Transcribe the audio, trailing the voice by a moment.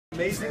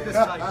Amazing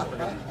disciple.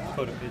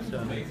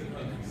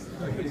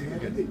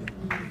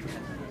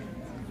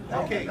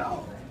 Okay.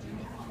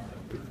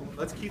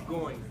 Let's keep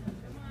going.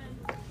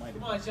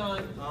 Come on,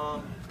 Shawn.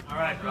 All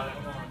right, brother.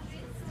 Come on.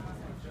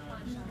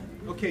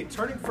 Okay,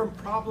 turning from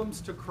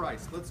problems to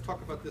Christ. Let's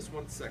talk about this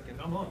 1 second.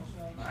 Come on.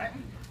 All right.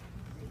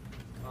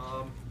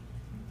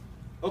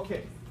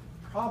 Okay,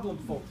 problem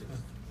focus.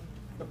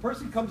 The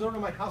person comes over to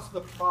my house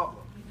with a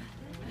problem.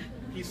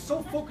 He's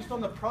so focused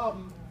on the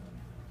problem,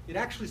 it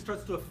actually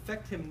starts to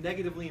affect him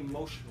negatively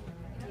emotionally.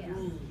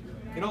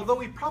 And although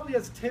he probably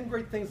has 10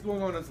 great things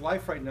going on in his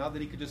life right now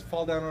that he could just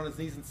fall down on his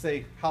knees and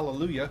say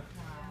hallelujah,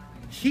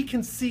 he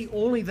can see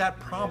only that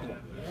problem.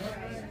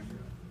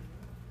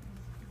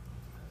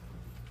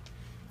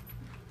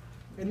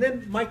 And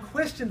then my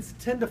questions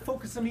tend to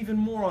focus him even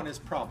more on his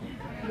problem.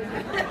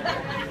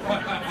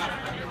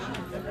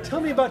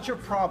 Tell me about your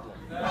problem.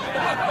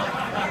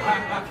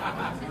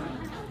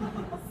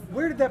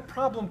 Where did that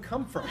problem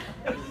come from?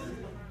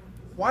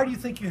 Why do you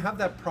think you have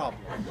that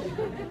problem?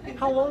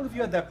 How long have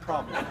you had that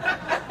problem?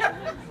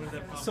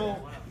 So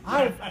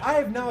I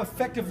have now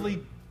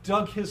effectively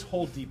dug his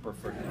hole deeper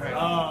for him.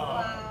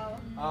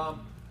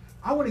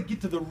 I want to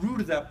get to the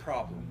root of that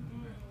problem.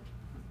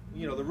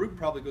 You know, the root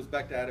probably goes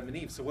back to Adam and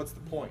Eve, so what's the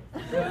point?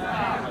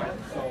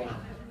 So,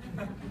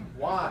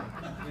 why?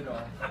 You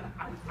know.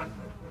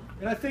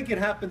 And I think it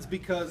happens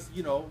because,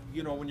 you know,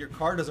 when your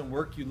car doesn't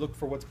work, you look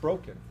for what's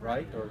broken,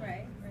 right? Or,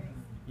 Right.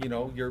 you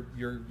know,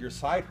 your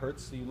side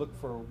hurts, so you look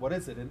for what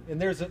is it? And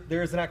there's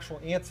an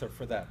actual answer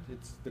for that.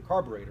 It's the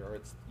carburetor, or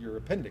it's your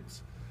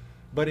appendix.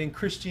 But in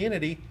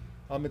Christianity,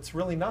 it's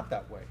really not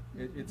that way.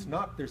 It's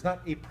not. There's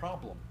not a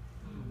problem.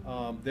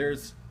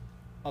 There's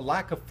a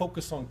lack of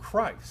focus on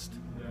Christ.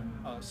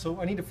 So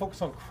I need to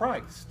focus on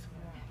Christ.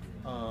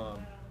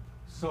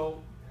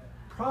 So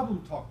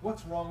problem talk.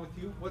 What's wrong with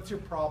you? What's your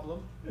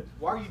problem?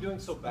 Why are you doing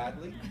so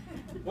badly?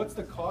 What's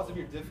the cause of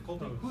your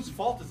difficulty? Whose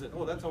fault is it?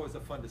 Oh, that's always a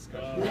fun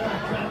discussion.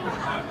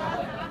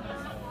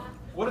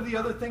 What are the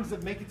other things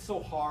that make it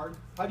so hard?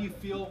 How do you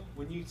feel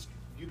when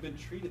you've been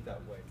treated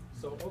that way?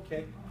 So,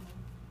 okay.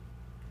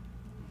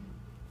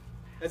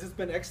 As it's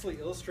been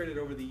excellently illustrated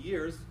over the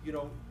years, you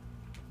know,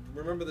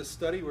 remember the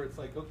study where it's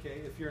like,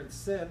 okay, if you're in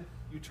sin,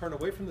 you turn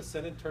away from the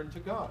sin and turn to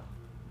God.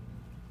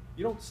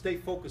 You don't stay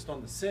focused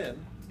on the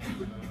sin.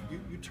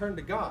 You turn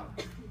to God.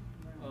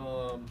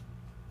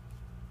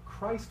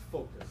 Christ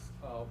focus.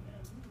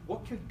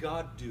 What could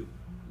God do?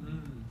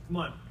 Come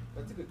on.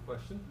 That's a good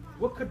question.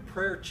 What could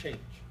prayer change?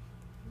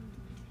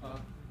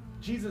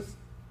 Jesus,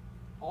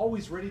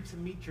 always ready to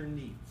meet your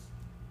needs.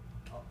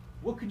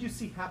 What could you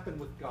see happen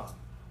with God?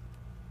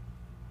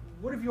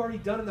 What have you already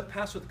done in the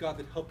past with God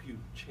that helped you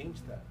change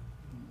that?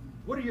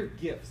 What are your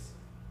gifts?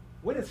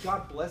 When has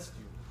God blessed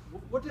you?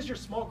 What does your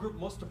small group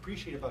most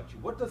appreciate about you?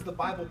 What does the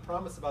Bible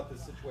promise about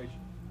this situation?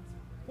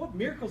 What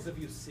miracles have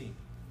you seen?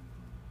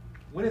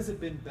 When has it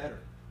been better?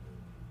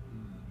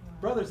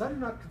 Brothers, I do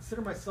not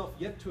consider myself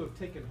yet to have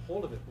taken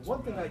hold of it. But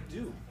one thing I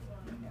do,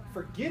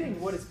 forgetting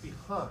what is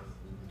behind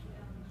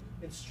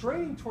and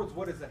straining towards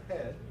what is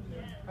ahead,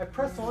 I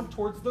press on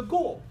towards the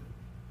goal.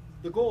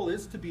 The goal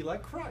is to be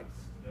like Christ.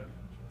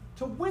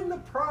 To win the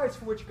prize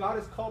for which God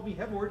has called me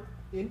heavenward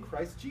in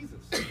Christ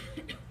Jesus.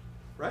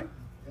 Right?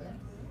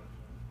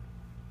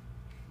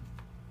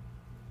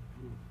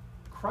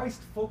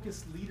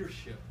 Christ-focused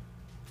leadership.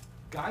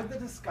 Guide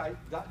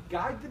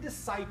the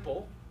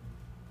disciple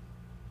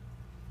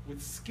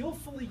with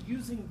skillfully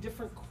using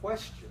different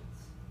questions.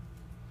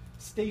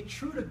 Stay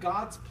true to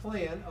God's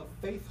plan of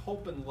faith,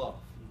 hope, and love.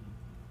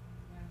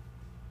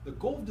 The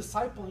goal of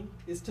discipling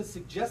is to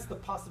suggest the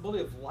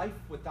possibility of life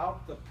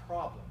without the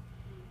problem.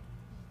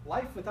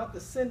 Life without the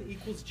sin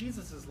equals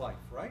Jesus' life,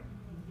 right?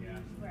 Yeah.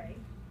 Right.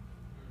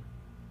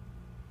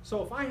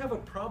 So if I have a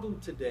problem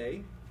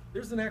today,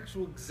 there's an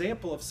actual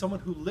example of someone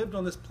who lived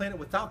on this planet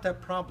without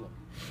that problem.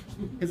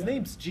 His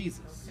name's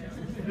Jesus.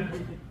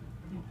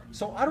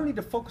 So I don't need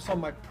to focus on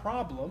my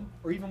problem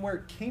or even where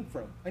it came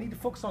from. I need to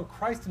focus on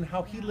Christ and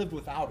how he lived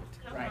without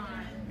it. Right.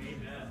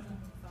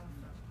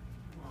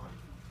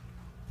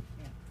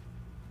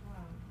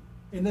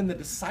 And then the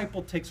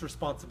disciple takes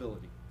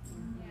responsibility.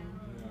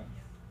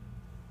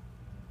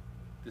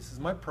 This is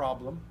my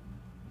problem.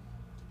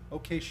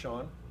 Okay,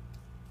 Shawn,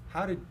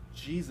 how did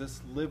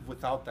Jesus live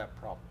without that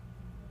problem?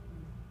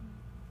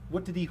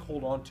 What did he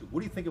hold on to?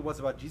 What do you think it was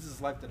about Jesus'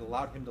 life that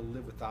allowed him to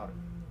live without it?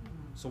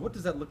 So what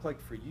does that look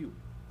like for you?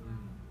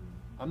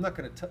 I'm not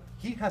going to tell.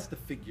 He has to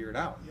figure it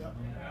out.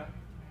 Yeah.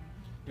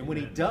 And when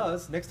he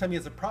does, next time he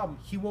has a problem,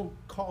 he won't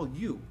call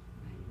you.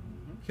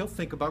 He'll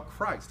think about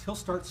Christ. He'll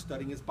start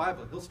studying his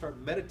Bible. He'll start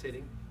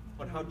meditating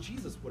on how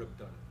Jesus would have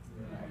done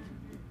it.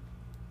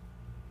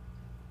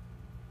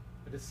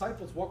 The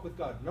disciples walk with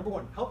God. Number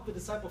one, help the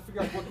disciple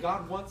figure out what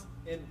God wants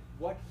and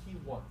what he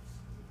wants.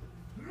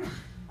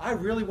 I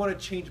really want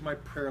to change my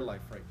prayer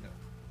life right now.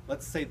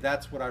 Let's say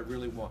that's what I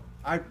really want.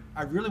 I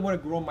really want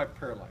to grow in my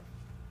prayer life.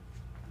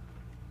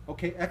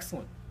 Okay,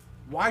 excellent.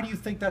 Why do you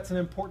think that's an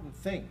important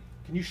thing?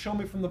 Can you show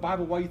me from the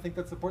Bible why you think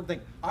that's an important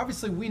thing?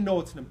 Obviously, we know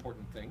it's an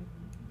important thing.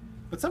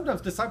 But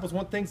sometimes disciples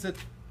want things that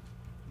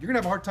you're going to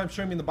have a hard time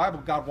showing me in the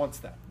Bible God wants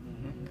that.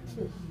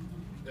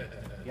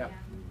 Yeah.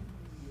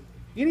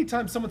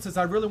 Anytime someone says,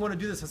 I really want to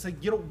do this, I say,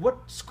 what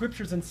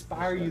scriptures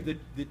inspire you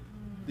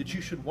that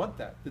you should want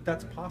that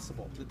that's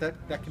possible,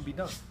 that can be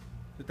done,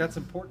 that's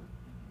important.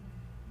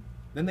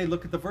 Then they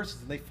look at the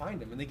verses and they find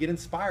them and they get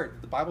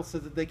inspired. The Bible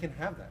says that they can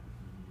have that.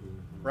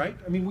 Right?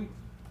 I mean,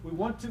 we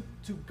want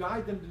to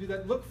guide them to do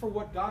that. Look for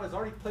what God has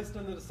already placed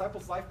in the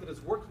disciples' life that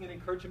is working and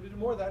encourage them to do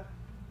more of that.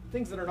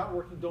 Things that are not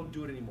working, don't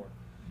do it anymore.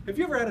 Have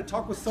you ever had a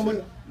talk with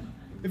someone?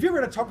 Have you ever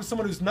had a talk with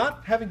someone who's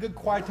not having good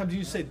quiet times and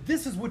you say,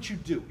 this is what you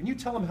do, and you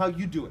tell them how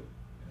you do it.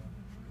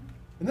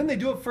 And then they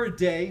do it for a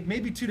day,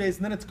 maybe 2 days,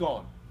 and then it's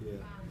gone.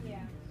 Yeah.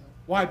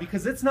 Why?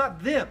 Because it's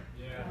not them.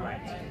 Yeah.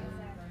 Right.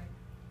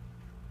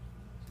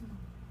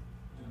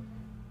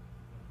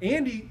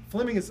 Andy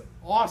Fleming is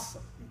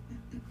awesome.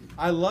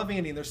 I love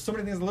Andy, and there's so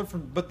many things I learn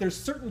from him, but there's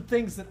certain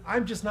things that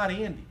I'm just not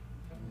Andy.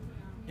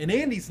 And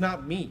Andy's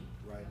not me.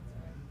 Right.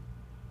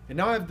 And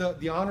now I have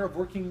the honor of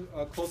working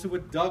closely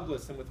with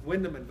Douglas and with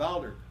Wyndham and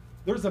Valder.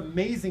 There's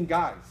amazing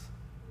guys,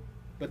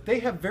 but they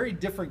have very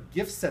different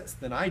gift sets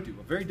than I do,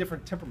 a very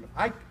different temperament.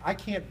 I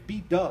can't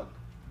be Doug,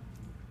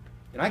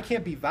 and I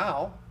can't be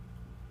Val,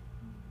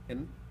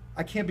 and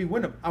I can't be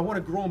Wyndham. I want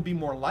to grow and be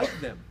more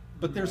like them.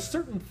 But there's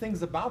certain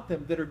things about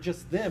them that are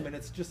just them, and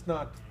it's just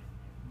not.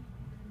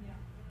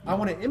 I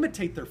want to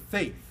imitate their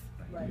faith.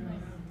 Right.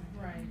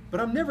 But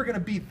I'm never going to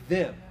be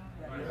them.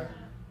 Right.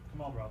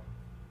 Come on, bro.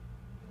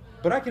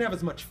 But I can have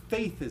as much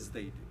faith as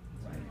they do.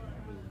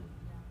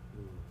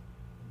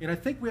 And I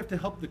think we have to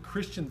help the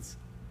Christians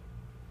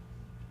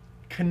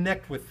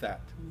connect with that.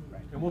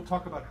 And we'll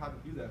talk about how to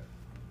do that.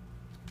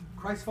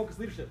 Christ-focused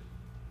leadership.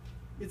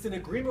 It's an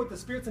agreement with the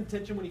Spirit's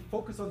intention when he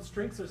focuses on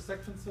strengths or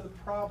sections of the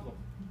problem.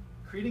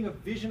 Creating a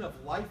vision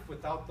of life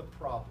without the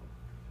problem.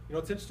 You know,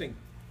 it's interesting.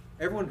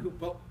 Everyone who,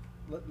 well,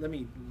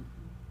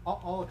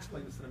 I'll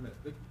explain this in a minute.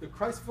 The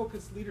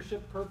Christ-focused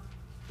leadership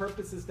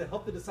purpose is to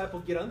help the disciple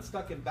get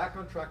unstuck and back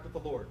on track with the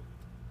Lord.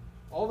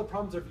 All the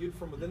problems are viewed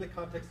from within the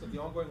context of the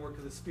ongoing work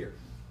of the Spirit.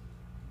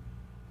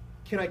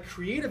 Can I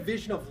create a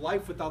vision of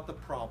life without the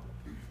problem?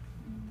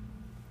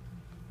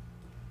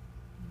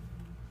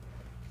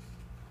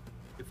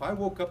 If I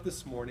woke up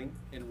this morning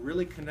and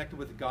really connected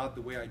with God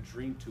the way I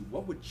dreamed to,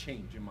 what would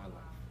change in my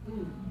life?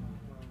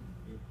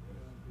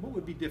 What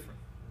would be different?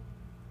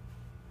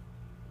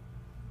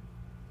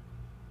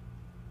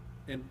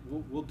 And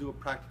we'll do a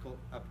practical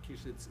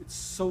application. It's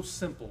so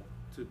simple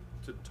to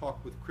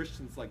talk with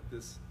Christians like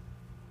this,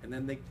 and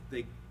then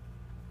they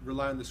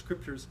rely on the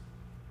scriptures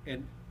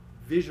and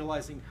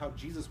visualizing how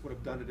Jesus would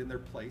have done it in their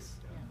place.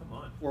 Yeah, come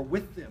on. Or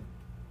with them.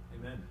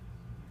 Amen.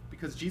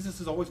 Because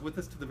Jesus is always with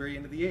us to the very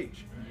end of the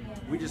age.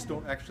 We just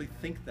don't actually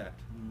think that.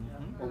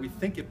 Or we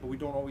think it, but we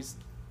don't always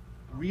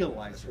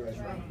realize it.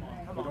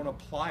 We don't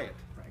apply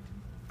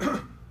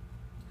it.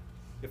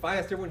 If I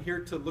asked everyone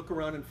here to look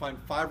around and find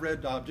 5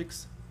 red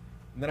objects,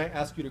 and then I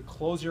ask you to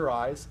close your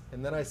eyes,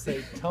 and then I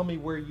say, tell me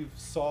where you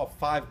saw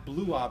 5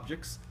 blue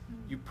objects,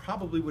 you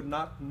probably would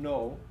not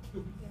know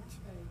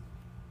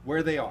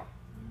where they are.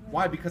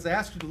 Why? Because I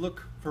asked you to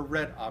look for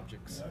red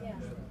objects.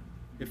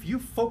 If you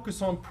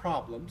focus on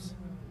problems,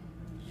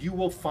 you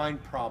will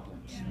find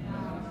problems.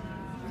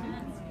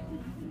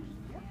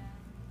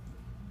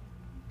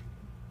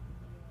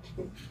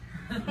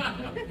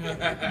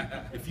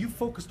 If you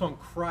focused on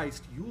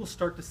Christ, you will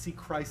start to see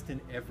Christ in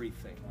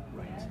everything.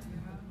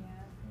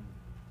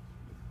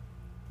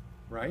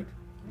 Right?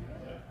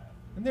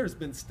 And there's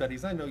been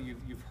studies, I know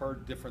you've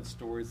heard different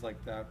stories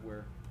like that,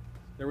 where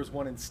there was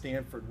one in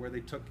Stanford where they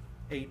took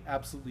 8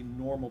 absolutely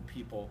normal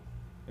people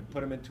and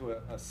put them into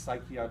a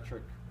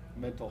psychiatric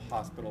mental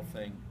hospital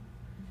thing.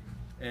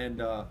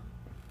 And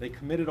they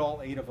committed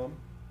all 8 of them.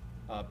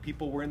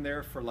 People were in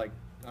there for like,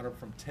 I don't know,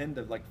 from 10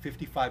 to like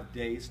 55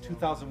 days.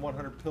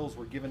 2,100 pills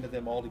were given to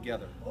them all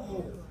together.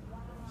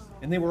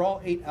 And they were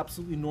all 8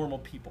 absolutely normal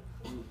people.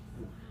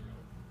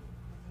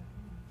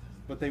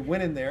 But they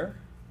went in there,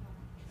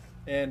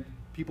 and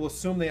people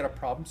assumed they had a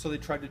problem, so they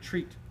tried to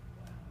treat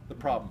the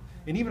problem.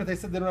 And even if they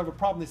said they don't have a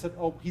problem, they said,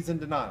 oh, he's in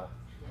denial.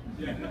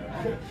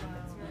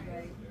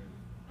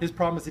 His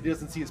problem is that he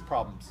doesn't see his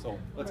problems, so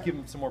let's give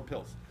him some more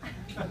pills.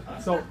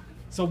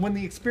 So when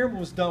the experiment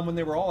was done, when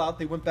they were all out,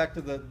 they went back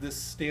to this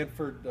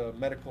Stanford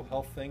medical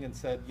health thing and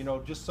said, you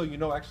know, just so you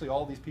know, actually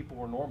all these people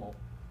were normal.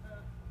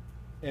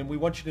 And we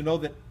want you to know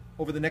that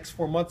over the next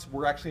 4 months,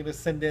 we're actually going to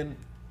send in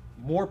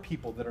more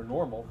people that are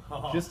normal,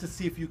 just to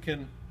see if you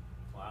can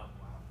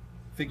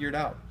figure it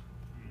out.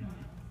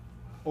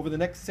 Over the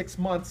next 6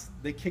 months,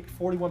 they kicked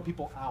 41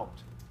 people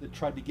out that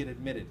tried to get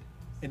admitted,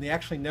 and they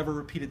actually never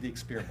repeated the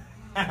experiment.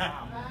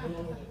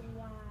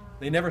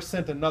 They never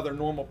sent another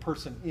normal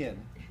person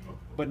in,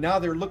 but now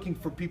they're looking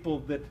for people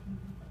that,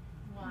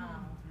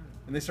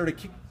 and they started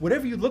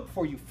whatever you look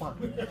for, you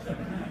find.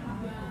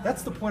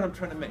 That's the point I'm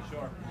trying to make.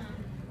 Sure.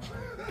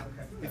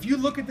 If you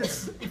look at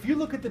this, if you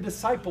look at the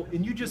disciple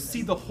and you just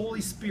see the Holy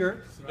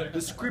Spirit,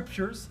 the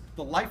scriptures,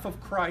 the life of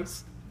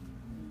Christ,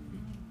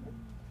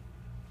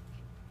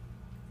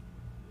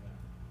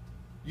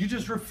 You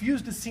just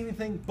refuse to see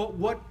anything but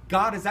what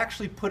God has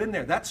actually put in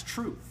there. That's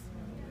truth.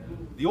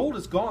 The old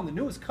is gone, the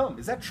new has come.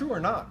 Is that true or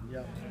not?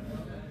 Yep.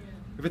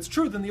 If it's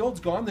true, then the old's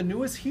gone, the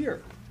new is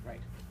here.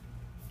 Right.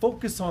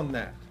 Focus on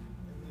that.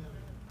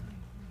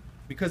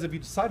 Because if you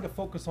decide to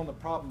focus on the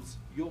problems,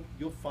 you'll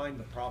find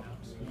the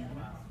problems.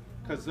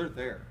 Because they're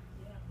there.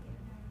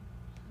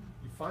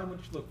 You find what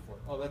you look for.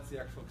 Oh, that's the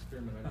actual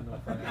experiment.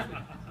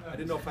 I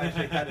didn't know if I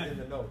actually had it in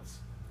the notes.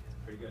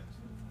 Pretty good.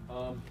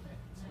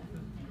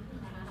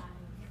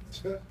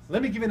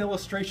 Let me give you an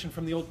illustration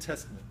from the Old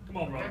Testament. Come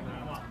on, bro.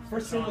 Come on.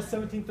 1 Samuel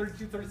 17,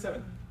 32,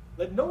 37.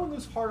 Let no one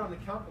lose heart on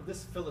account of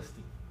this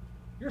Philistine.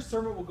 Your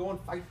servant will go and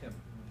fight him,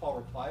 Paul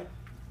replied.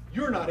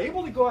 You're not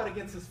able to go out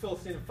against this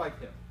Philistine and fight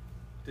him.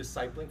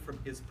 Discipling from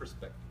his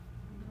perspective.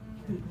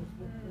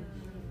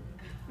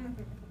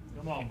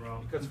 Come on,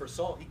 bro. Because for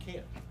Saul, he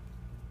can't.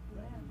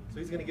 So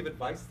he's going to give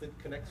advice that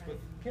connects with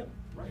him.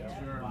 Right? Yeah.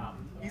 Sure. Wow.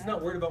 He's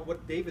not worried about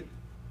what David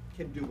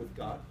can do with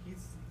God.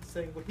 He's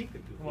saying what he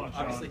could do. Come on,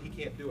 Shawn. Obviously, he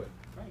can't do it.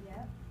 Right.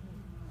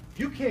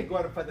 You can't go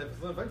out and fight that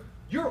Philistine.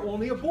 You're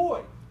only a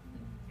boy.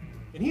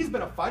 And he's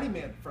been a fighting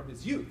man from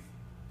his youth.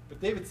 But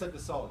David said to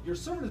Saul, your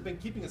servant has been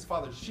keeping his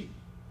father's sheep.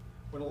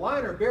 When a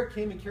lion or a bear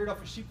came and carried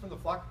off a sheep from the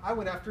flock, I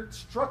went after it,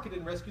 struck it,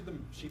 and rescued the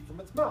sheep from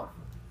its mouth.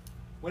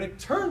 When it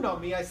turned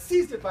on me, I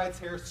seized it by its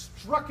hair,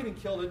 struck it, and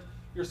killed it.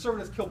 Your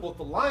servant has killed both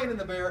the lion and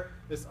the bear.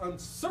 This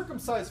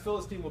uncircumcised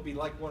Philistine will be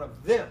like one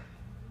of them,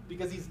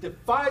 because he's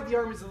defied the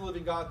armies of the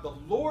living God. The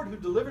Lord who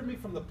delivered me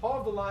from the paw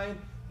of the lion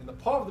and the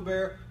paw of the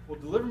bear will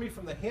deliver me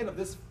from the hand of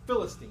this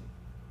Philistine.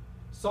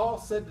 Saul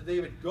said to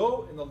David,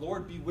 go, and the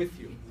Lord be with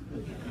you.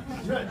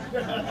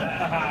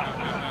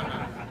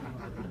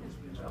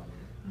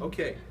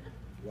 Okay.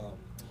 Wow.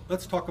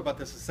 Let's talk about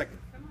this a second.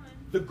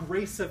 The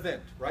grace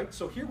event, right?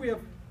 So here we have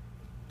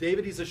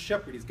David, he's a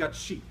shepherd, he's got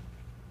sheep.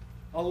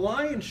 A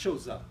lion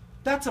shows up.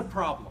 That's a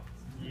problem.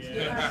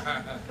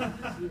 Yeah.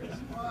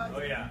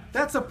 Oh, yeah.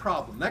 That's a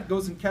problem. That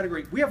goes in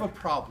category, we have a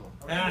problem.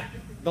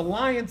 The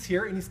lion's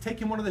here, and he's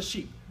taking one of the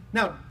sheep.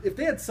 Now, if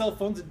they had cell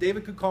phones and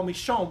David could call me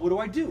Shawn,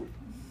 what do?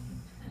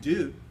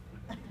 Dude,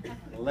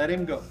 let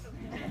him go.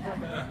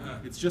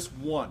 It's just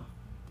one.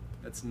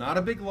 That's not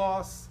a big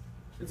loss.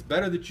 It's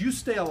better that you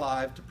stay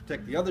alive to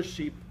protect the other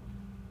sheep.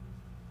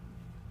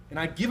 And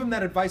I give him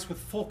that advice with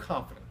full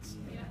confidence.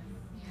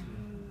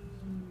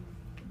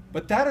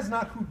 But that is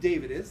not who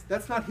David is.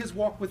 That's not his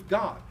walk with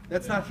God.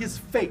 That's not his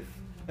faith.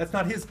 That's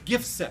not his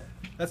gift set.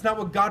 That's not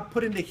what God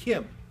put into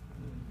him.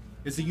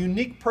 It's a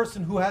unique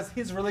person who has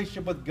his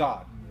relationship with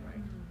God.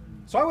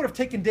 So I would have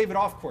taken David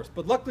off course,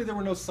 but luckily there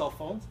were no cell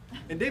phones.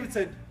 And David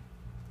said,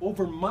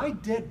 over my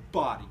dead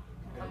body,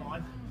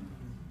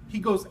 he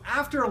goes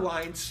after a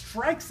lion,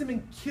 strikes him,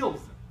 and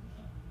kills him.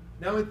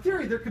 Now, in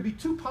theory, there could be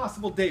two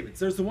possible Davids.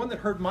 There's the one that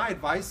heard my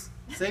advice,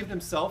 saved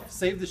himself,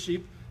 saved the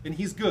sheep, and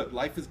he's good.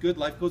 Life is good,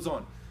 life goes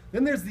on.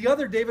 Then there's the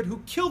other David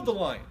who killed the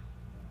lion.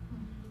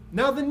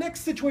 Now, the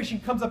next situation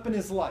comes up in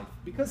his life,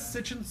 because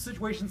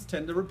situations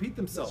tend to repeat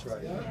themselves.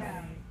 That's right.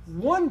 Yeah.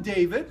 One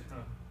David,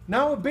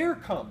 now a bear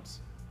comes.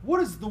 What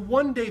does the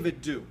one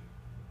David do?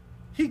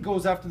 He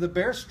goes after the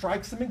bear,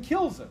 strikes him, and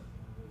kills him.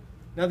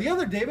 Now, the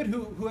other David,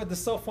 who had the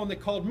cell phone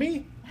that called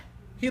me,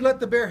 he let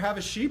the bear have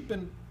a sheep,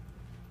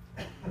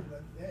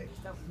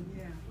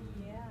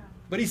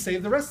 but he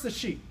saved the rest of the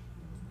sheep.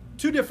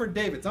 Two different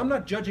Davids. I'm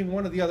not judging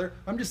one or the other.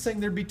 I'm just saying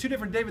there'd be two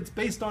different Davids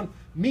based on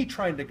me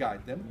trying to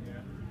guide them. Yeah.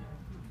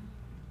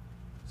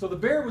 So the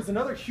bear was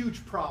another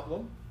huge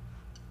problem.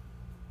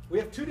 We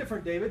have two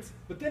different Davids,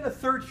 but then a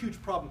third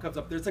huge problem comes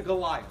up. There's a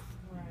Goliath.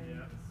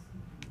 Yeah.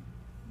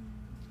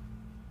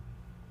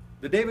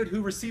 The David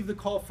who received the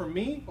call from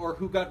me or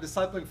who got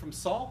discipling from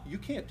Saul, you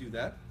can't do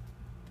that.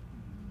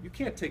 You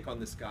can't take on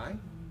this guy.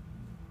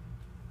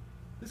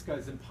 This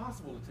guy's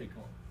impossible to take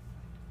on.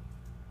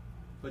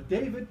 But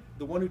David,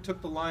 the one who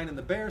took the lion and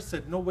the bear,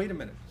 said, no, wait a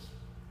minute.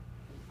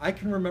 I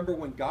can remember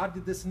when God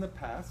did this in the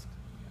past.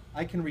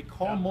 I can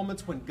recall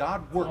moments when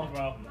God worked.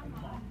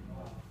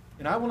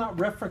 And I will not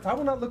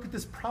look at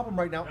this problem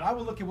right now. I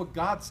will look at what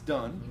God's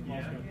done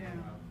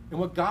and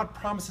what God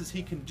promises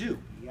he can do.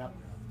 Yep.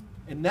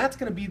 And that's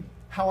going to be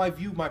how I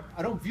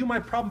don't view my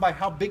problem by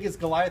how big is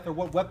Goliath or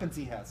what weapons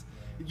he has.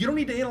 You don't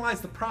need to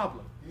analyze the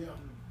problem. Yeah.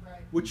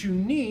 What you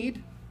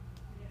need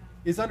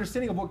is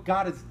understanding of what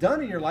God has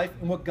done in your life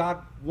and what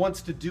God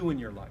wants to do in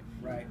your life.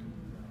 Right.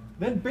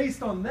 Then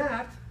based on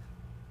that,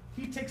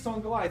 he takes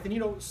on Goliath.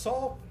 And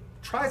Saul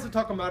tries to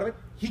talk him out of it.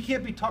 He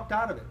can't be talked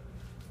out of it.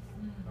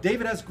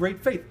 David has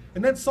great faith.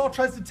 And then Saul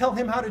tries to tell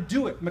him how to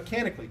do it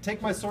mechanically.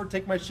 Take my sword,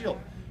 take my shield.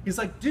 He's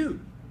like, dude,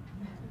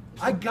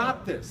 I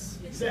got this.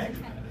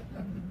 Exactly.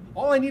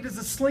 All I need is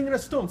a sling and a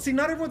stone. See,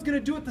 not everyone's going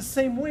to do it the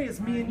same way as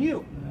me and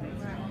you.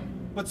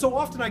 But so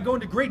often I go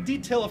into great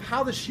detail of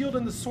how the shield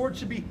and the sword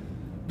should be.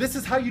 This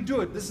is how you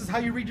do it. This is how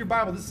you read your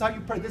Bible. This is how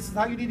you pray. This is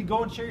how you need to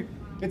go and share.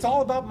 It's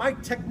all about my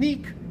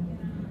technique.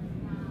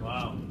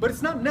 Wow. But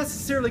it's not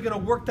necessarily going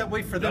to work that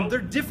way for them. Nope. They're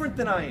different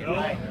than I am.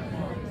 Nope.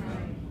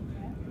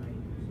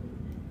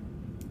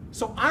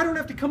 So I don't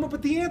have to come up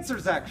with the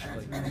answers,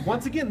 actually.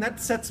 Once again,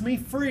 that sets me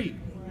free.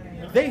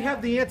 They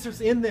have the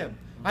answers in them.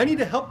 I need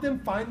to help them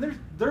find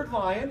their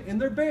lion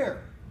and their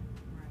bear.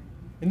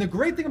 And the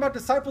great thing about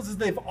disciples is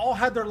they've all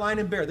had their lion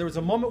and bear. There was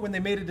a moment when they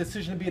made a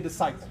decision to be a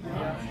disciple.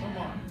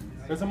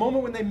 There's a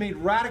moment when they made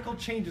radical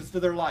changes to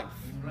their life.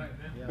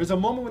 There's a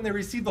moment when they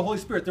received the Holy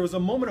Spirit. There was a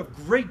moment of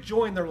great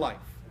joy in their life.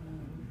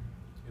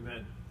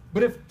 Amen.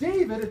 But if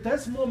David, at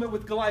this moment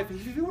with Goliath,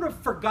 if he would have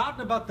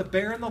forgotten about the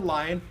bear and the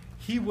lion,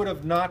 he would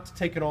have not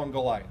taken on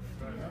Goliath.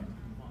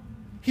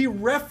 He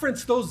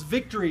referenced those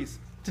victories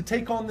to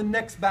take on the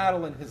next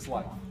battle in his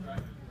life.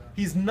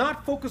 He's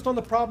not focused on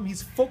the problem.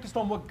 He's focused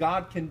on what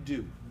God can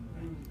do.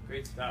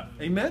 Great stuff.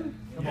 Amen?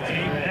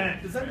 Amen.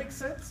 Does that make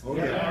sense? Oh,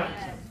 yeah.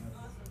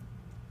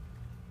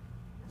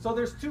 So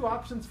there's two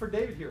options for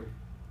David here.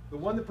 The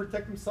one that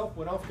protected himself,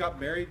 went off, got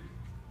married,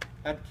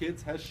 had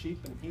kids, has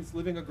sheep, and he's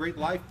living a great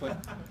life,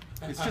 but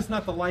it's just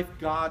not the life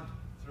God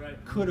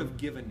could have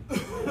given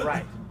him.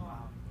 Right.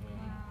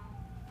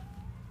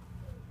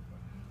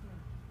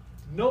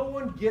 No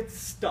one gets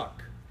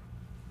stuck.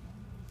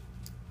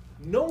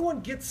 No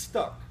one gets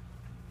stuck.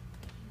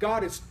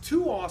 God is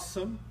too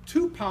awesome,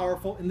 too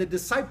powerful, and the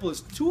disciple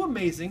is too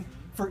amazing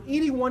for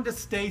anyone to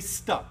stay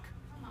stuck.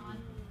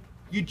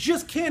 You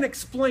just can't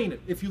explain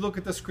it if you look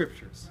at the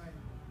scriptures.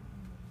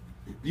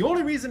 The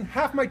only reason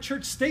half my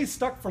church stays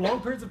stuck for long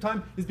periods of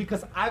time is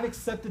because I've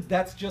accepted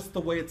that's just the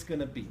way it's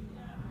going to be.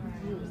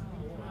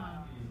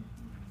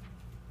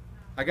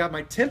 I got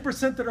my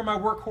 10% that are my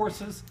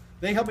workhorses.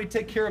 They help me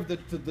take care of the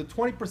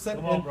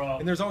 20%,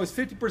 and there's always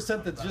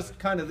 50% that's just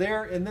kind of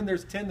there, and then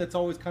there's 10 that's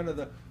always kind of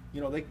the,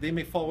 they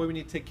may fall away, we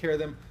need to take care of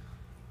them.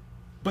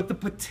 But the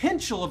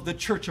potential of the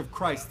Church of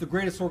Christ, the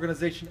greatest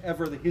organization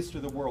ever in the history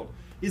of the world,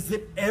 is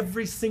that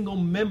every single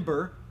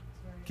member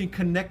can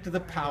connect to the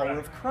power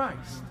of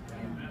Christ.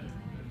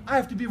 I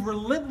have to be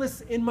relentless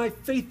in my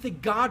faith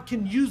that God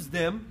can use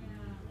them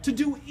to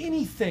do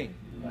anything.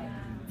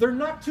 They're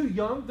not too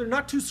young. They're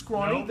not too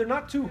scrawny. Nope. They're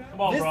not too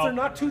on, this. bro. They're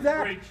not too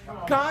that. Preach.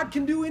 God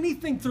can do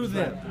anything through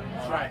them.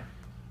 That's right.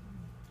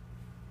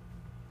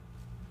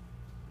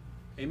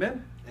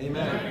 Amen?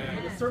 Amen.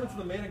 And the servants of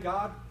the man of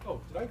God.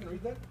 Oh, did I even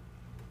read that?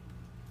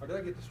 Or did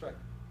I get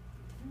distracted?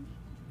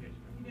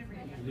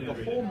 The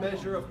whole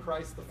measure of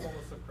Christ, the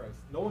fullness of Christ.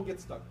 No one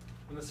gets stuck.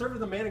 When the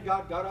servant of the man of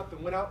God got up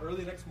and went out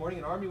early the next morning,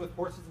 an army with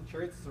horses and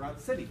chariots surrounded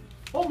the city.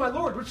 Oh, my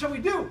Lord, what shall we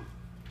do?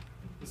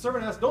 The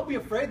servant asked, don't be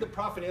afraid. The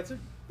prophet answered,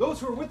 those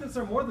who are with us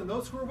are more than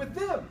those who are with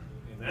them.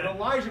 Amen. And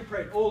Elijah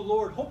prayed, oh,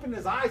 Lord, open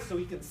his eyes so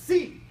he can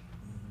see.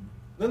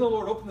 Then the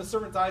Lord opened the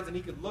servant's eyes and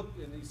he could look,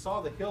 and he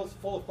saw the hills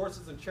full of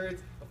horses and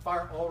chariots of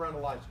fire all around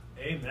Elijah.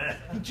 Amen.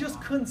 He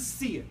just couldn't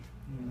see it.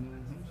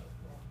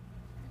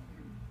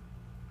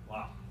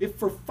 Wow. If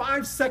for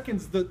 5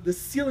 seconds the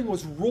ceiling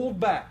was rolled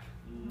back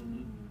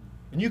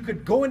and you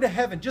could go into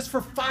heaven just for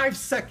 5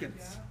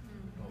 seconds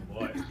Oh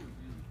boy.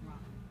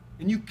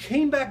 and you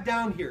came back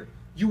down here,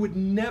 you would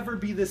never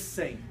be the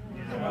same.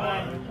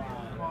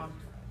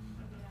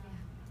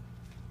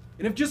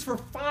 And if just for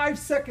 5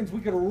 seconds we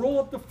could roll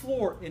up the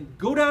floor and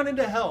go down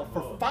into hell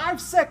for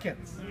 5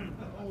 seconds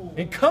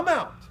and come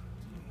out,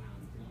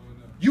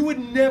 you would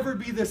never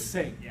be the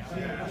same.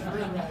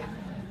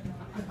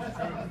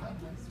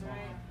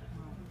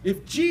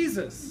 If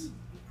Jesus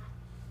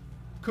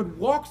could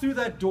walk through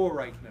that door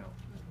right now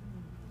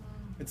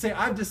and say,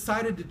 I've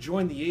decided to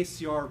join the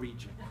ACR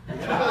region,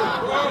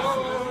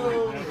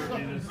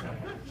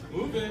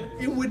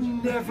 it would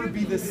never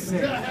be the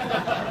same.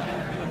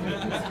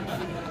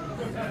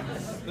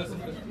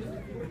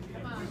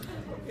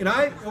 And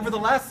over the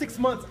last 6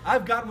 months,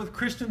 I've gotten with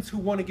Christians who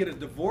want to get a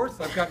divorce.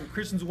 I've gotten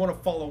Christians who want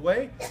to fall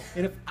away.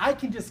 And if I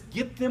can just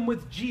get them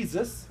with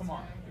Jesus, Come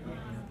on.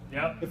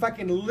 Yep. if I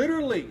can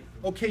literally,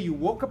 okay, you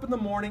woke up in the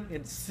morning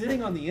and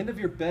sitting on the end of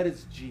your bed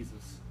is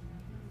Jesus.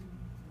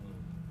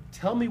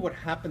 Tell me what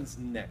happens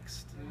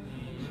next.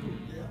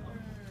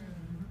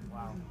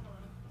 Wow.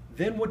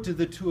 Then what do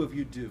the two of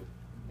you do?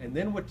 And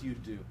then what do you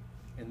do?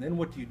 And then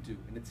what do you do?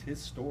 And it's his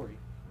story.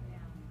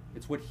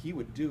 It's what he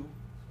would do.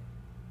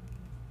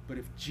 But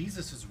if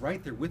Jesus is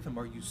right there with him,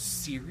 are you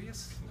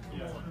serious?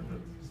 Yeah.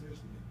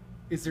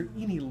 Is there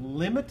any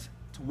limit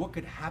to what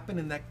could happen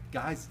in that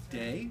guy's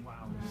day?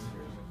 Wow.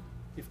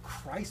 If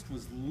Christ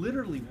was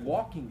literally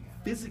walking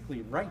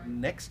physically right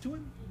next to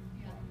him?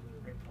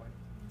 Great point.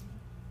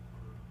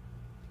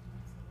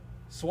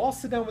 So I'll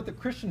sit down with a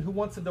Christian who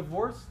wants a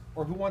divorce,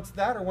 or who wants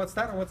that, or wants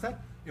that, or wants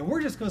that, and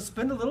we're just going to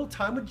spend a little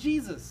time with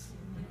Jesus.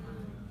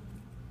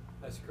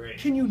 That's great.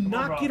 Can you Come on,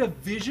 not bro. get a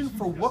vision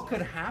for what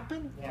could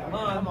happen? Yeah.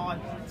 Come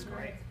on. That's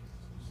great.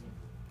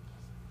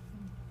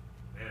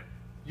 Man.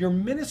 Your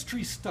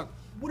ministry stuck.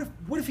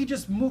 What if he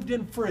just moved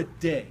in for a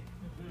day?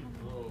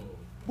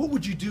 What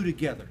would you do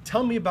together?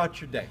 Tell me about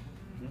your day.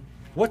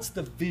 What's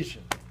the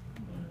vision?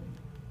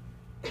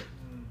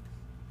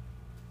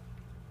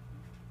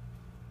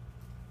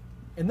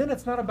 And then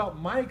it's not about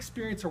my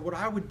experience or what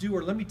I would do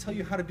or let me tell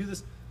you how to do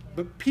this,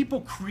 but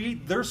people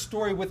create their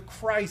story with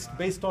Christ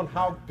based on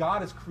how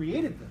God has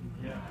created them,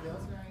 Yeah.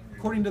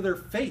 according to their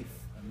faith.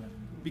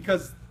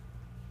 Because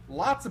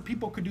lots of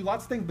people could do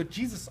lots of things, but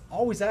Jesus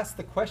always asks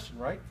the question,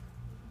 right?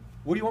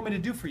 What do you want me to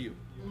do for you?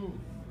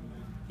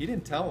 He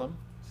didn't tell him.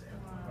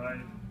 Right.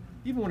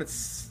 Even when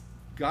it's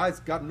guy's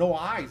got no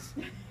eyes.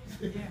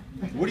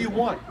 What do you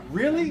want?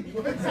 Really?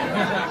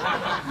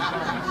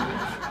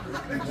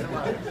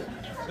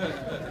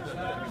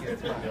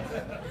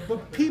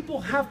 But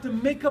people have to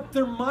make up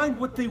their mind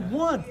what they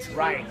want.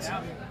 Right.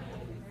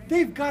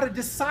 They've got to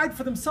decide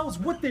for themselves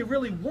what they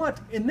really want,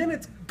 and then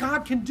it's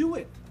God can do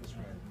it.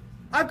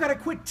 I've got to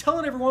quit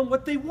telling everyone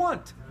what they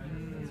want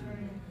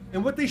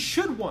and what they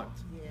should want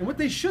and what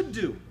they should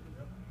do.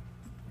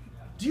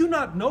 Do you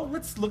not know?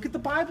 Let's look at the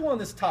Bible on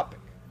this topic.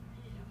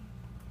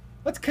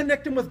 Let's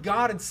connect them with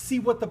God and see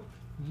what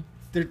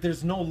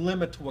there's no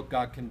limit to what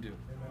God can do.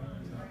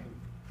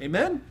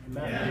 Amen?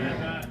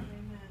 Amen.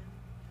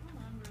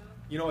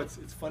 You know,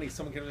 it's funny.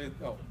 Someone can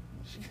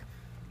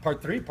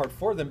part 3, part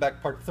 4, then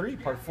back part 3,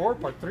 part 4,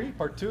 part 3,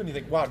 part 2, and you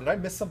think, wow, did I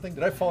miss something?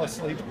 Did I fall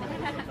asleep?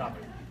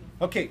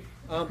 Okay,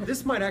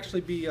 this might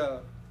actually be.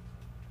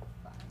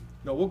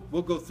 No,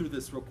 we'll go through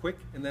this real quick,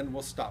 and then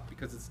we'll stop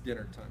because it's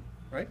dinner time,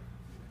 right?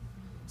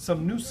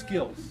 Some new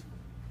skills.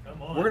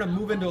 We're going to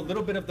move into a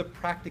little bit of the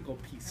practical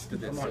piece to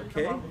this,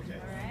 okay? All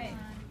right.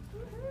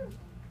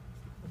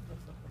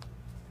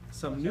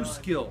 Some new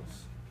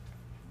skills.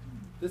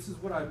 This is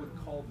what I would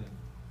call them.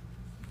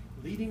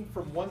 Leading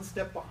from one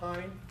step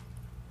behind,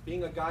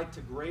 being a guide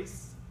to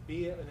grace,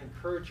 be an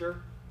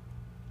encourager.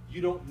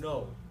 You don't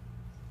know.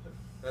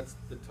 That's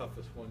the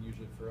toughest one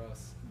usually for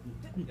us.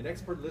 An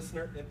expert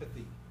listener,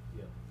 empathy.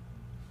 Yeah.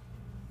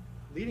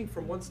 Leading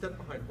from one step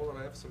behind. Hold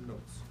on, I have some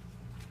notes.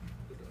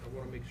 I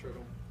want to make sure I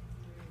don't.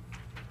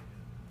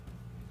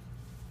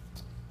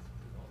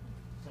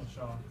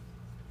 Shawn.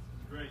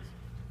 Great.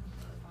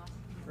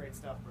 Great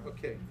stuff, bro.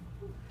 Okay.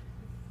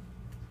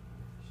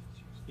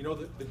 You know,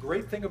 the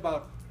great thing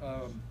about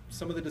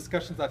some of the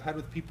discussions I've had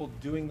with people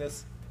doing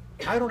this,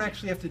 I don't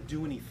actually have to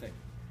do anything.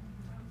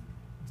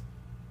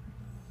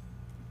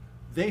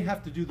 They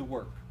have to do the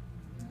work.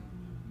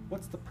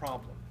 What's the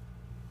problem?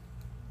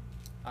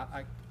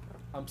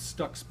 I'm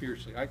stuck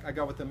spiritually. I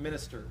got with a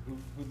minister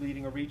who's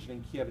leading a region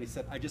in Kiev, and he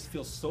said, I just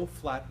feel so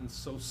flat and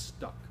so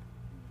stuck.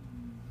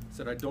 He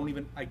said, I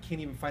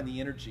can't even find the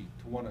energy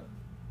to want to.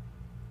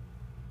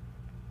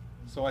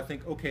 So I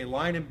think, okay,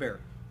 lion and bear.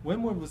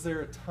 When was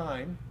there a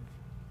time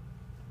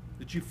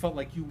that you felt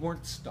like you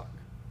weren't stuck?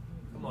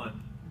 Come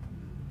on.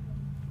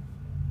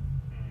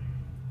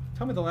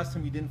 Tell me the last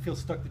time you didn't feel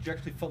stuck, that you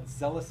actually felt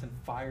zealous and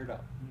fired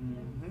up.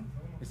 Mm-hmm.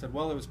 He said,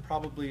 well, it was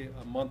probably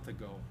a month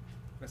ago.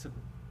 I said,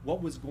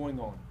 what was going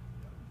on?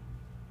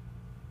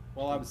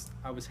 Well,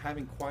 I was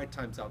having quiet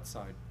times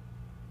outside.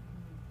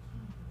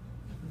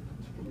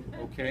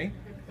 Okay.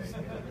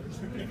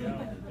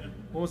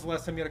 When was the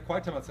last time you had a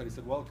quiet time outside? He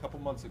said, well, a couple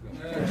months ago.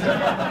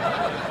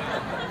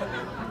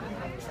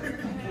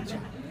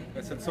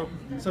 I said, so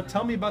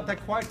tell me about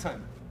that quiet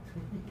time.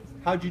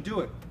 How'd you do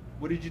it?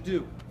 What did you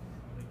do?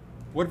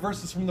 What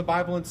verses from the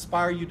Bible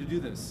inspire you to do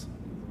this?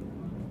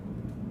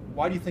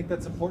 Why do you think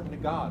that's important to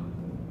God?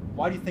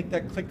 Why do you think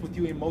that clicked with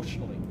you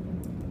emotionally?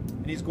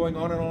 And he's going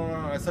on and on and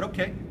on. I said,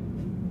 okay.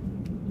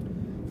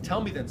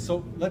 Tell me then.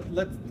 So let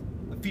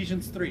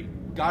Ephesians 3.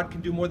 God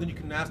can do more than you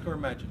can ask or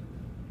imagine.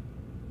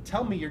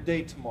 Tell me your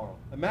day tomorrow.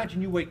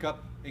 Imagine you wake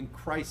up and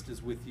Christ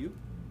is with you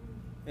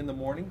in the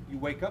morning. You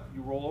wake up,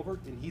 you roll over,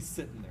 and he's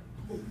sitting there.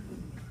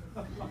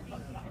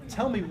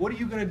 Tell me, what are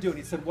you going to do? And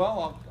he said,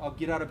 well, I'll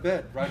get out of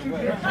bed right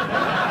away.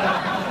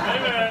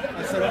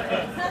 I said,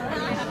 okay.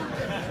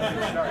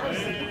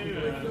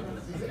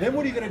 Then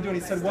what are you going to do? And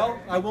he said, well,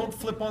 I won't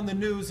flip on the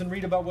news and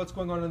read about what's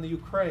going on in the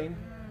Ukraine.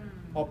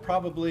 I'll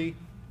probably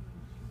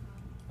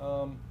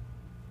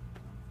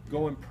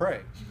go and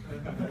pray.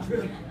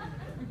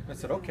 I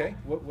said, okay,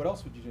 what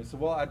else would you do? He said,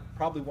 well, I'd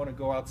probably want to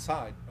go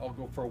outside. I'll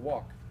go for a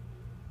walk.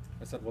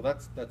 I said, well,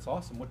 that's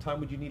awesome. What time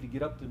would you need to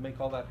get up to make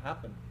all that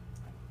happen?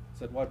 He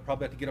said, well, I'd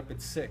probably have to get up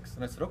at 6.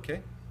 And I said,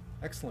 okay,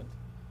 excellent.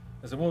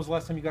 I said, when was the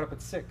last time you got up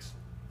at 6?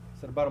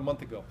 I said, about a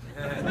month ago.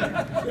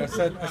 I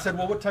said,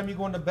 well, what time are you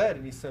going to bed?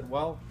 And he said,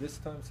 well, this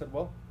time. I said,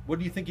 well, what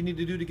do you think you need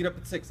to do to get up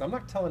at 6? I'm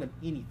not telling him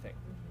anything.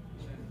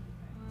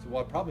 I said,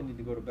 well, I probably need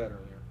to go to bed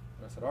earlier.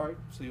 And I said, all right,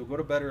 so you'll go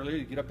to bed earlier,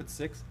 you get up at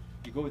 6,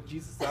 you go with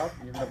Jesus out,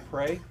 and you're going to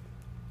pray.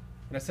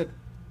 And I said,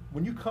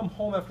 when you come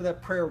home after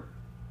that prayer,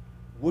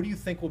 what do you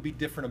think will be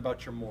different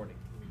about your morning?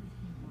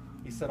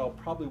 He said, I'll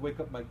probably wake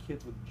up my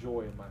kids with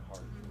joy in my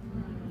heart.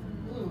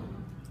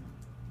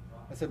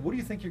 I said, what do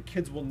you think your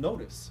kids will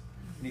notice?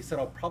 And he said,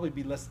 I'll probably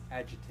be less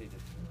agitated.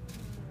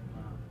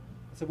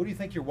 I said, what do you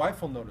think your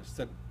wife will notice? He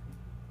said,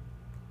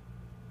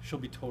 she'll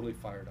be totally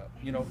fired up.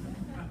 You know,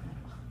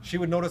 she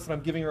would notice that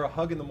I'm giving her a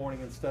hug in the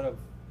morning instead of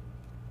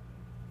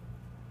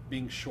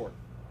being short.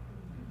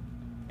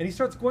 And he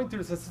starts going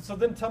through this. I said, so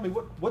then tell me,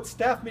 what's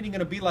staff meeting going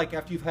to be like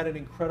after you've had an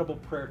incredible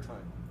prayer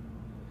time?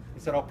 He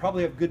said, I'll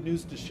probably have good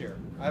news to share.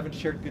 I haven't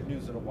shared good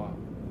news in a while.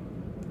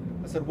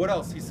 I said, what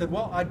else? He said,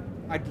 well,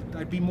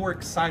 I'd be more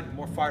excited,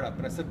 more fired up.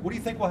 And I said, what do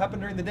you think will happen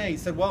during the day? He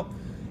said, well,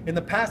 in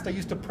the past I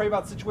used to pray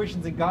about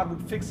situations and God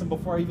would fix them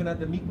before I even had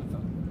to meet with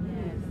them.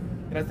 Yes.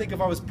 And I think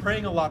if I was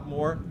praying a lot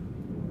more,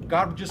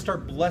 God would just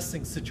start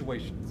blessing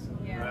situations.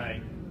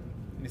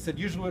 And he said,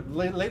 usually,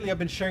 lately I've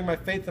been sharing my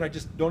faith and I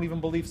just don't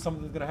even believe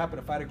something's going to happen.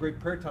 If I had a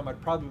great prayer time,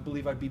 I'd probably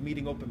believe I'd be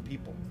meeting open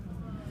people.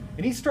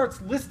 And he starts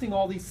listing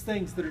all these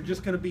things that are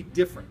just going to be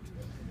different.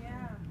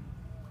 Yeah.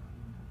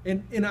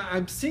 And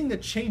I'm seeing the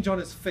change on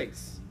his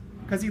face.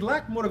 Because he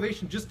lacked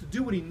motivation just to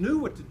do what he knew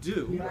what to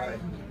do. Right.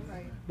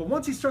 But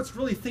once he starts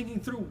really thinking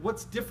through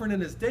what's different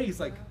in his day, he's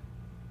like,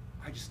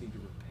 I just need to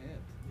repent.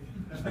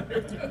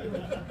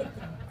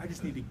 I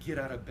just need to get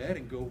out of bed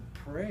and go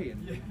pray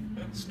and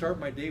start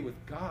my day with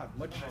God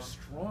much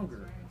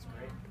stronger.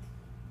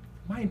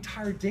 My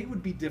entire day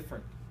would be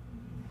different.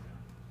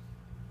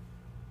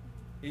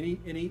 And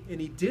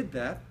he did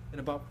that, and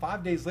about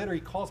 5 days later he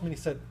calls me and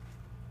he said,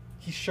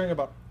 he's sharing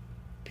about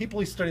people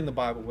he's studying the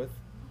Bible with,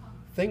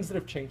 things that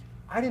have changed.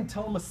 I didn't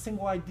tell him a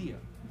single idea.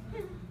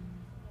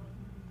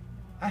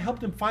 I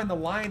helped him find the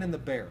lion and the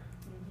bear.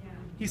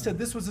 He said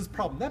this was his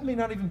problem. That may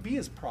not even be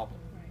his problem.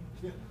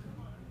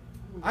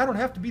 I don't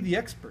have to be the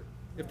expert.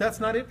 If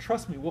that's not it,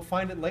 trust me, we'll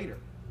find it later.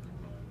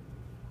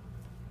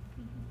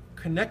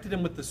 Connected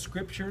him with the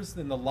scriptures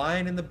and the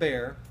lion and the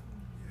bear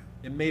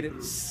and made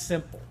it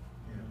simple.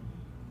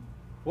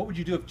 What would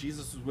you do if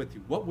Jesus was with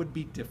you? What would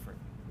be different?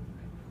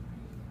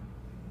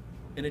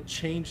 And it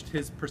changed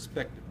his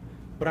perspective.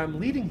 But I'm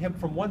leading him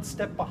from one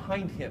step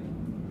behind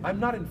him. I'm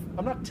not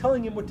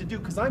telling him what to do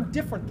because I'm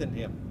different than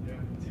him. Yeah.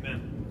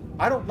 Amen.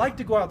 I don't like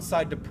to go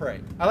outside to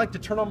pray. I like to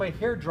turn on my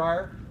hair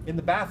dryer in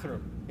the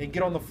bathroom and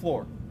get on the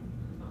floor.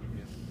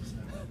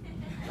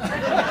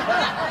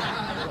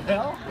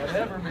 Well,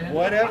 whatever, man.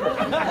 Whatever.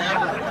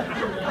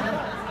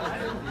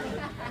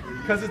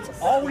 Because it's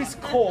always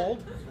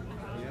cold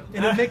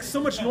and it makes so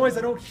much noise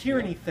I don't hear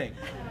anything.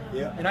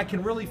 Yeah. And I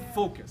can really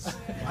focus.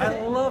 I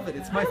love it.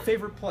 It's my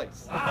favorite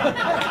place.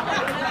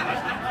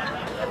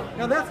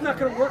 Now that's not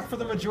going to work for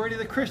the majority of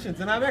the Christians,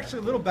 and I'm actually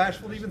a little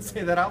bashful to even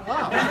say that out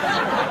loud.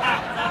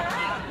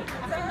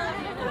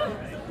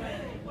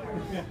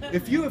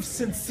 If you have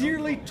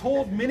sincerely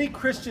told many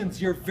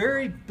Christians your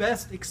very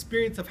best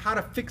experience of how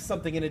to fix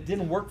something and it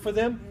didn't work for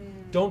them,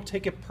 don't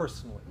take it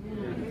personally.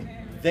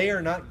 They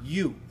are not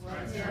you.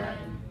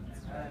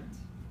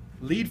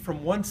 Lead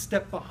from one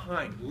step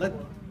behind.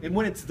 And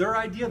when it's their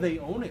idea, they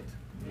own it.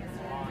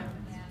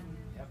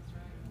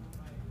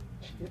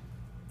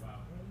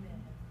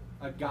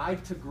 A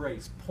guide to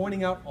grace,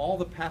 pointing out all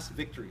the past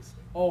victories.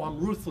 Oh, I'm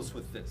ruthless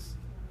with this.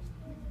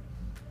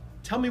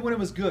 Tell me when it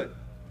was good.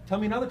 Tell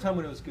me another time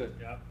when it was good.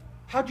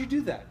 How'd you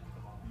do that?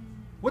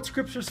 What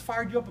scriptures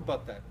fired you up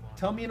about that?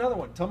 Tell me another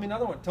one. Tell me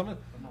another one. Tell me.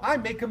 I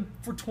make them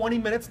for 20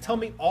 minutes tell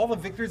me all the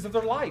victories of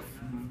their life.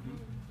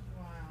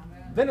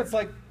 Then it's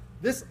like,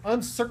 this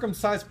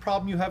uncircumcised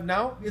problem you have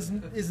now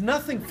is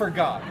nothing for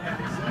God.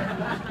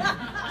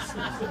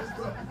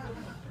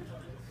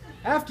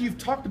 After you've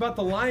talked about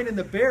the lion and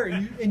the bear,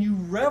 and you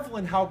revel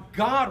in how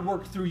God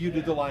worked through you to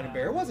do the lion and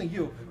bear. It wasn't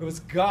you, it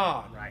was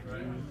God. Right.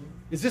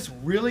 Is this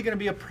really going to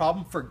be a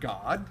problem for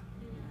God?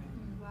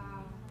 Wow.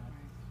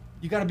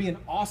 You got to be an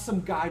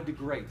awesome guide to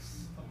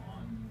grace.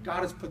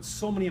 God has put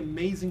so many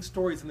amazing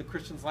stories in the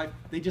Christian's life,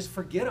 they just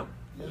forget them.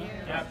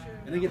 Yeah.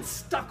 And they get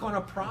stuck on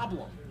a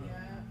problem.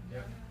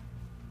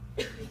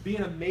 Be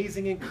an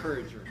amazing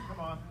encourager. Come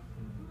on.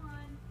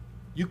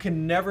 You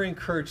can never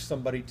encourage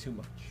somebody too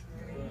much.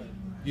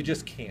 You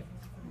just can't.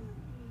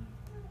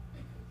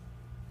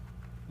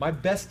 My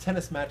best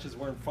tennis matches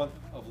were in front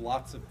of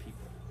lots of people.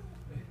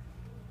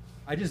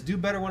 I just do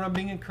better when I'm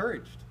being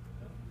encouraged.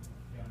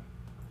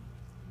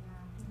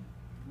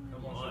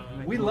 Come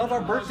on. We love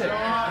our birthday.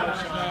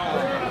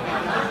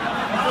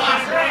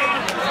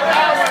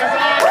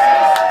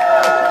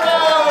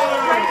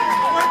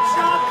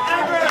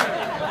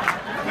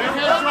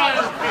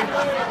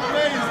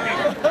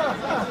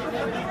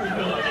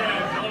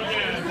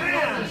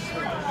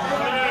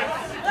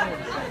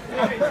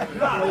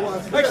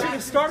 I should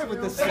have started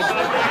with this.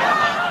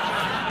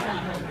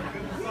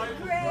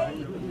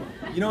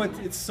 You know,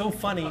 it's so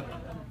funny.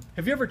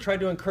 Have you ever tried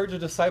to encourage a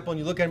disciple and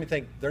you look at them and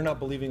think, they're not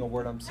believing a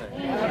word I'm saying?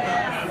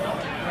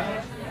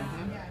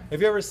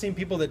 Have you ever seen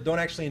people that don't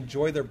actually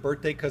enjoy their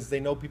birthday because they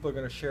know people are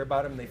going to share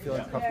about them and they feel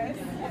uncomfortable?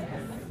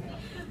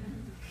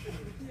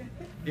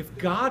 If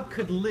God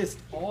could list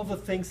all the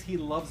things He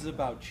loves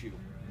about you,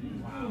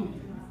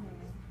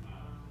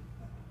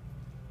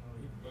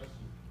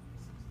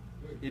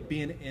 it'd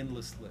be an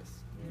endless list.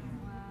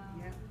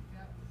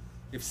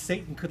 If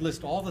Satan could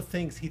list all the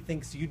things he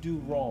thinks you do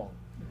wrong,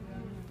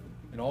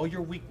 and all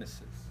your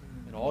weaknesses,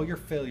 and all your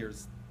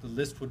failures, the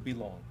list would be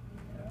long.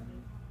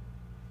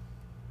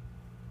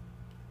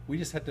 We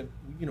just had to,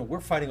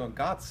 we're fighting on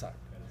God's side.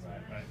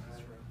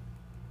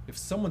 If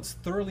someone's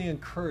thoroughly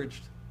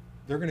encouraged,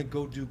 they're going to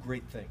go do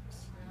great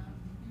things.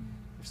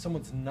 If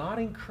someone's not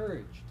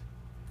encouraged,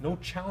 no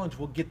challenge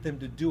will get them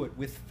to do it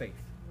with faith.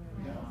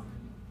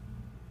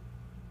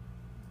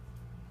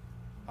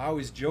 I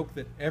always joke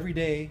that every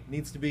day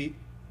needs to be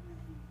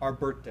our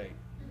birthday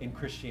in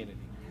Christianity.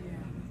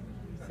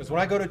 Because when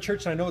I go to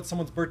church and I know it's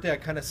someone's birthday, I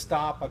kind of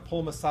stop, I pull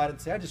them aside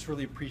and say, I just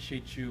really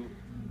appreciate you.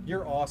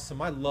 You're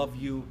awesome. I love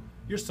you.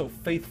 You're so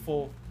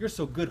faithful. You're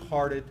so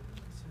good-hearted.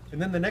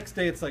 And then the next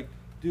day it's like,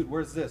 dude,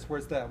 where's this?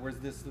 Where's that? Where's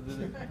this?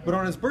 But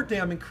on his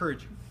birthday, I'm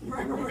encouraging.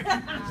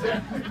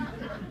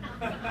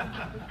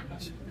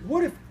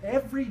 What if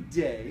every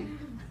day,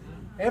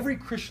 every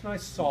Christian I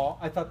saw,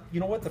 I thought, you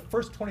know what, the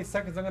first 20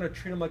 seconds, I'm going to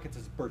treat him like it's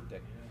his birthday.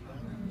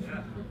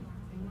 Yeah.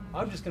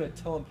 I'm just going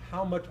to tell him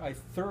how much I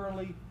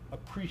thoroughly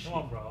appreciate.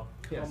 Come on, bro.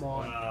 Yes. Come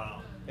on.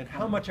 Wow. And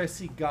how much I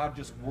see God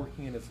just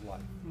working in his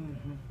life.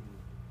 Mm-hmm.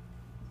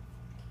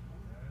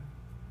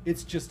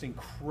 It's just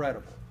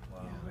incredible.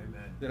 Wow.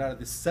 Amen. That out of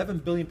the 7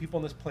 billion people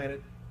on this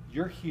planet,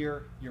 you're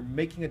here, you're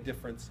making a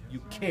difference,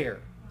 you care.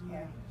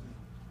 Yeah.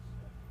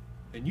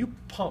 And you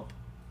pump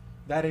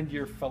that into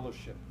your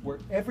fellowship, where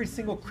every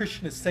single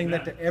Christian is saying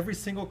that to every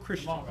single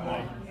Christian. Come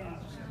on.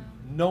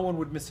 No one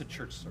would miss a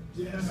church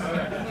service.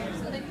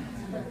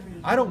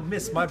 I don't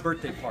miss my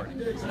birthday party.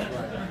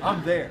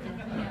 I'm there.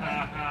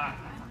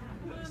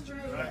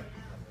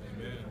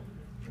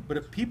 But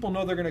if people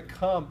know they're going to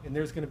come and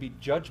there's going to be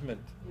judgment,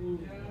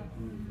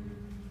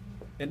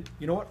 and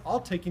you know what?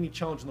 I'll take any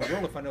challenge in the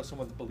world if I know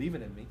someone's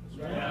believing in me.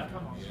 Yeah.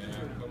 Come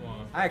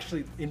on. I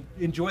actually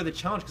enjoy the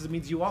challenge because it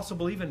means you also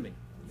believe in me.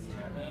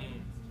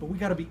 But we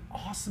got to be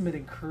awesome at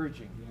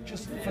encouraging,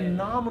 just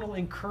phenomenal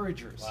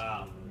encouragers.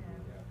 Wow.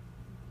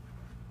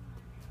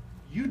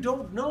 You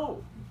don't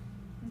know.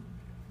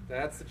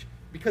 That's the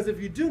because if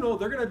you do know,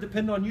 they're going to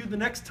depend on you the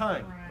next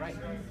time. Right.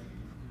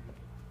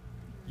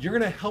 You're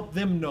going to help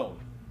them know.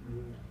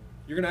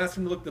 You're going to ask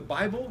them to look at the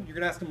Bible. You're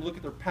going to ask them to look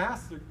at their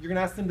past. You're going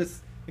to ask them to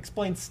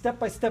explain step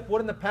by step what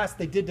in the past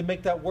they did to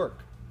make that work.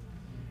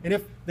 And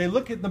if they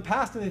look at the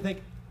past and they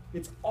think,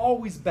 it's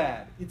always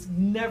bad, it's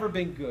never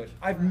been good,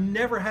 I've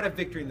never had a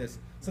victory in this.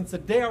 Since the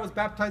day I was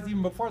baptized,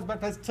 even before I was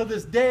baptized, to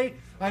this day,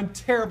 I'm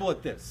terrible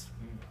at this.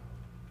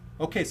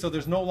 Okay, so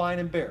there's no lion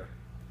and bear.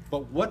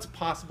 But what's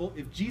possible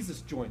if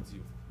Jesus joins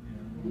you?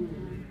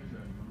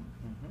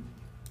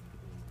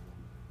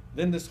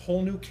 Then this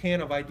whole new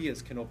can of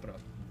ideas can open up.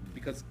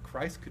 Because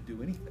Christ could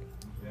do anything.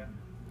 Yeah.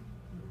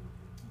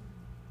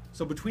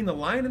 So between the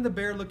lion and the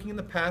bear looking in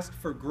the past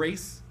for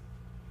grace,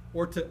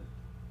 or to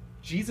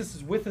Jesus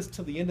is with us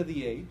till the end of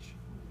the age,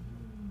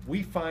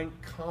 we find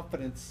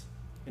confidence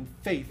and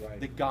faith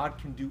that God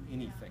can do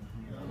anything.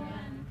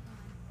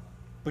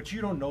 But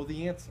you don't know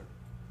the answer.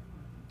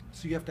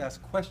 So you have to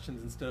ask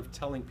questions instead of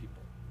telling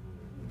people.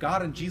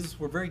 God and Jesus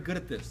were very good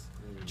at this.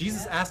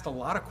 Jesus asked a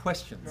lot of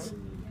questions.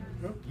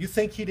 You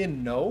think he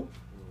didn't know?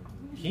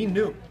 He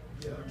knew.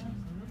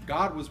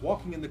 God was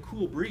walking in the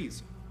cool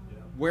breeze.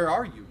 Where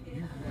are you?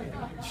 You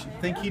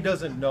think he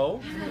doesn't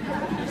know?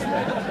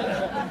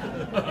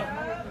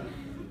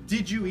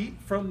 Did you eat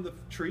from the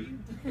tree?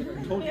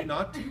 I told you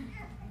not to.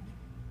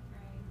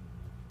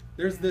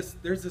 There's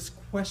this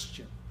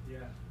question.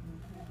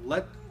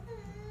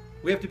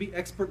 We have to be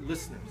expert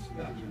listeners.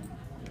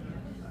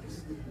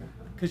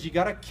 Because you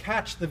got to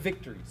catch the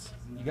victories.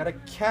 You got to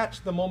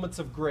catch the moments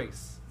of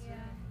grace.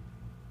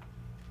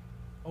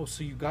 Oh,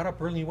 so you got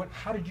up early and you went,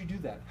 how did you do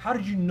that? How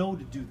did you know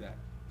to do that?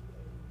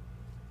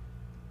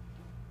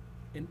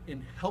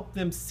 And help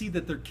them see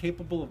that they're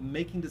capable of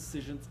making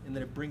decisions and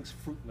that it brings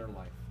fruit in their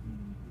life.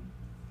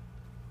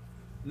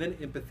 And then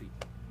empathy.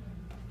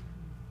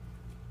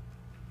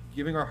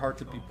 Giving our heart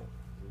to people.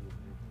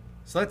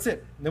 So that's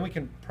it. And then we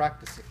can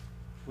practice it.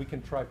 We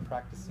can try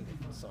practicing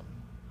it some.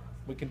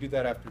 We can do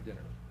that after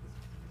dinner.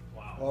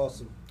 Wow.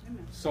 Awesome.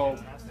 So,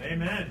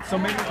 Amen. so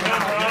maybe.